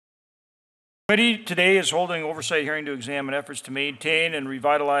The committee today is holding an oversight hearing to examine efforts to maintain and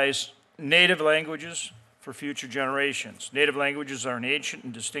revitalize native languages for future generations. Native languages are an ancient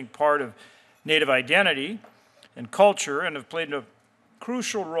and distinct part of Native identity and culture and have played a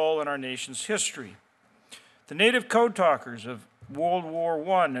crucial role in our nation's history. The Native code talkers of World War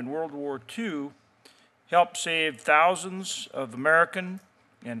I and World War II helped save thousands of American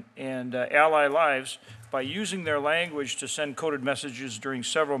and ally lives by using their language to send coded messages during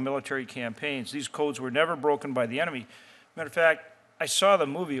several military campaigns. These codes were never broken by the enemy. Matter of fact, I saw the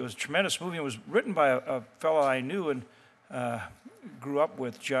movie. It was a tremendous movie. It was written by a fellow I knew and grew up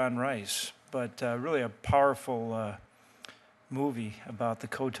with, John Rice. But really a powerful movie about the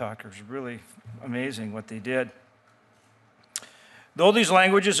code talkers. Really amazing what they did. Though these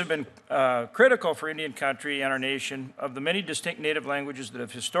languages have been critical for Indian country and our nation, of the many distinct native languages that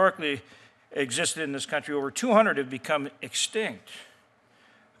have historically existed in this country, over 200 have become extinct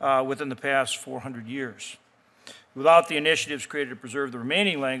within the past 400 years. Without the initiatives created to preserve the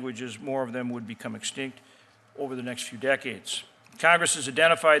remaining languages, more of them would become extinct over the next few decades. Congress has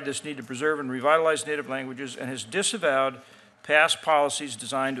identified this need to preserve and revitalize native languages and has disavowed past policies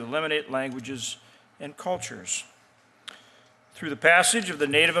designed to eliminate languages and cultures. Through the passage of the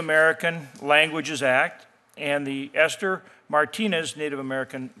Native American Languages Act and the Esther Martinez Native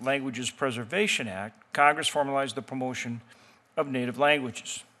American Languages Preservation Act, Congress formalized the promotion of native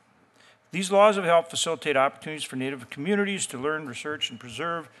languages. These laws have helped facilitate opportunities for Native communities to learn, research, and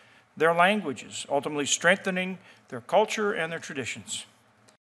preserve their languages, ultimately strengthening their culture and their traditions.